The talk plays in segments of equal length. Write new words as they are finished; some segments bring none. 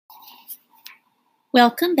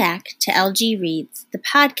Welcome back to LG Reads, the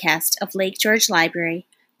podcast of Lake George Library,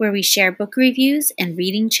 where we share book reviews and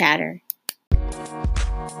reading chatter.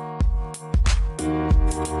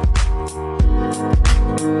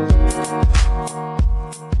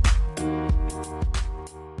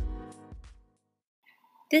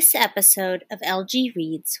 This episode of LG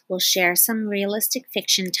Reads will share some realistic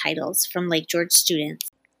fiction titles from Lake George students.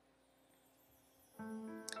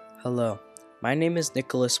 Hello, my name is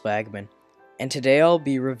Nicholas Wagman, and today I'll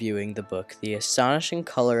be reviewing the book The Astonishing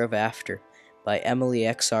Color of After by Emily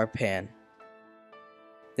X.R. Pan.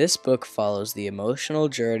 This book follows the emotional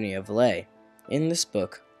journey of Leigh. In this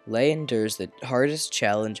book, Leigh endures the hardest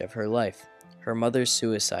challenge of her life, her mother's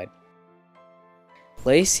suicide.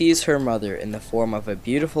 Leigh sees her mother in the form of a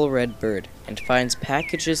beautiful red bird and finds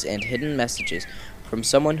packages and hidden messages from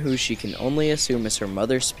someone who she can only assume is her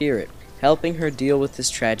mother's spirit, helping her deal with this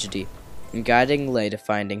tragedy and guiding Leigh to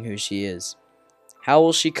finding who she is. How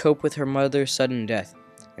will she cope with her mother's sudden death,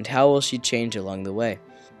 and how will she change along the way?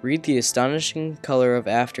 Read The Astonishing Color of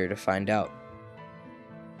After to find out.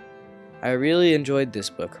 I really enjoyed this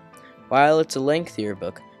book. While it's a lengthier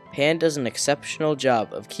book, Pan does an exceptional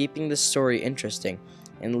job of keeping the story interesting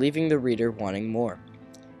and leaving the reader wanting more.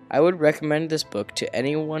 I would recommend this book to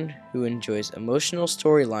anyone who enjoys emotional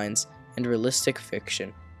storylines and realistic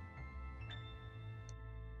fiction.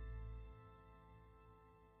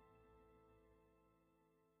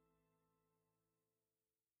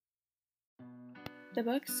 The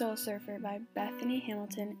book Soul Surfer by Bethany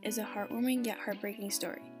Hamilton is a heartwarming yet heartbreaking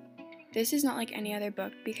story. This is not like any other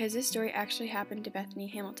book because this story actually happened to Bethany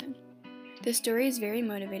Hamilton. The story is very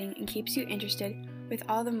motivating and keeps you interested with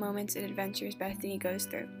all the moments and adventures Bethany goes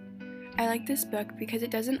through. I like this book because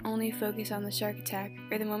it doesn't only focus on the shark attack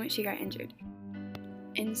or the moment she got injured.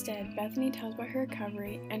 Instead, Bethany tells about her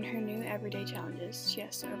recovery and her new everyday challenges she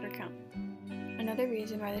has to overcome. Another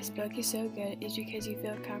reason why this book is so good is because you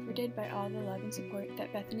feel comforted by all the love and support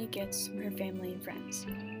that Bethany gets from her family and friends.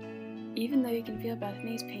 Even though you can feel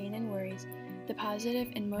Bethany's pain and worries, the positive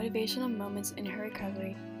and motivational moments in her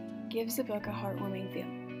recovery gives the book a heartwarming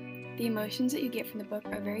feel. The emotions that you get from the book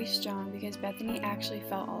are very strong because Bethany actually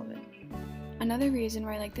felt all of it. Another reason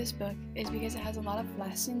why I like this book is because it has a lot of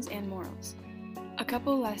lessons and morals. A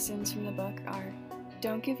couple lessons from the book are,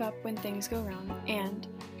 don't give up when things go wrong, and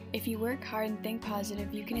if you work hard and think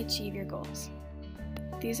positive, you can achieve your goals.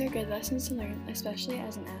 These are good lessons to learn, especially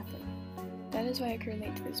as an athlete. That is why I can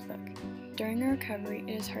relate to this book. During a recovery,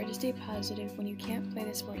 it is hard to stay positive when you can't play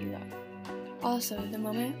the sport you love. Also, the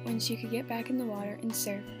moment when she could get back in the water and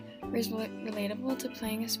surf was relatable to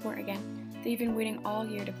playing a sport again that you've been waiting all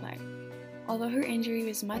year to play. Although her injury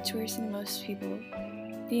was much worse than most people,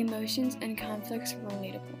 the emotions and conflicts were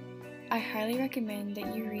relatable. I highly recommend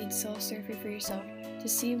that you read Soul Surfer for yourself to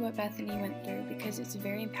see what Bethany went through because it's a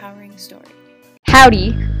very empowering story.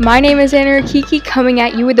 Howdy, my name is Anna Rakiki coming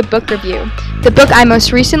at you with a book review. The book I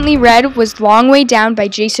most recently read was Long Way Down by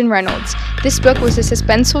Jason Reynolds. This book was a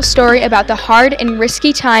suspenseful story about the hard and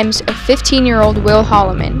risky times of 15-year-old Will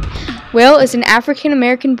Holloman. Will is an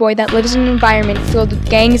African-American boy that lives in an environment filled with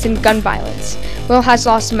gangs and gun violence. Will has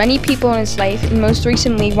lost many people in his life, and most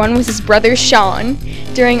recently, one was his brother Sean.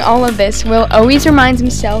 During all of this, Will always reminds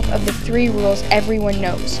himself of the 3 rules everyone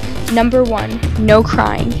knows. Number 1, no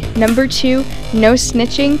crying. Number 2, no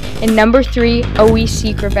snitching. And number 3, always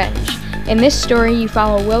seek revenge. In this story, you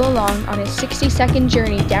follow Will along on his 60-second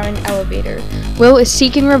journey down an elevator. Will is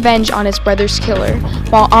seeking revenge on his brother's killer.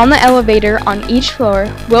 While on the elevator on each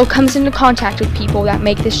floor, Will comes into contact with people that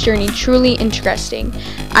make this journey truly interesting.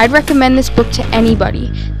 I'd recommend this book to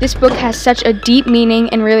anybody. This book has such a deep meaning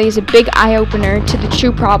and really is a big eye-opener to the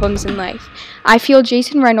true problems in life. I feel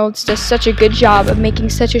Jason Reynolds does such a good job of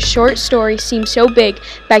making such a short story seem so big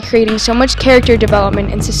by creating so much character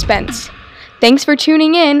development and suspense. Thanks for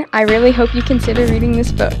tuning in. I really hope you consider reading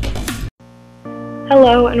this book.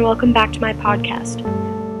 Hello and welcome back to my podcast.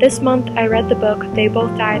 This month I read the book They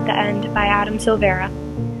Both Die at the End by Adam Silvera.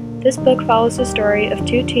 This book follows the story of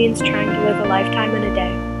 2 teens trying to live a lifetime in a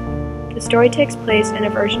day. The story takes place in a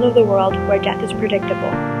version of the world where death is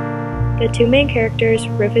predictable. The 2 main characters,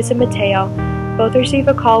 Rufus and Mateo, both receive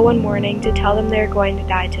a call one morning to tell them they are going to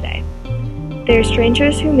die today. They are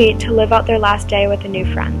strangers who meet to live out their last day with a new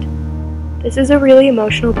friend. This is a really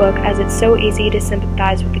emotional book as it's so easy to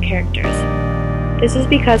sympathize with the characters. This is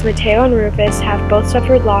because Mateo and Rufus have both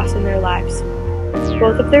suffered loss in their lives.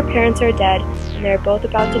 Both of their parents are dead, and they are both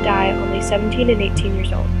about to die, only 17 and 18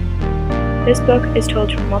 years old. This book is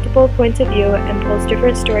told from multiple points of view and pulls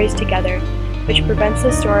different stories together, which prevents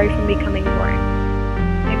the story from becoming boring.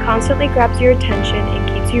 It constantly grabs your attention and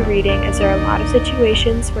keeps keeps you reading is there are a lot of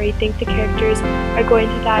situations where you think the characters are going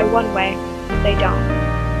to die one way, but they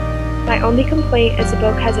don't. My only complaint is the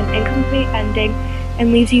book has an incomplete ending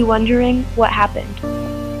and leaves you wondering what happened.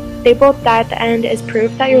 They Both Die at the End is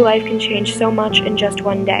proof that your life can change so much in just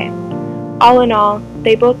one day. All in all,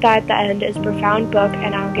 They Both Die at the End is a profound book,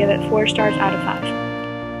 and I'll give it 4 stars out of 5.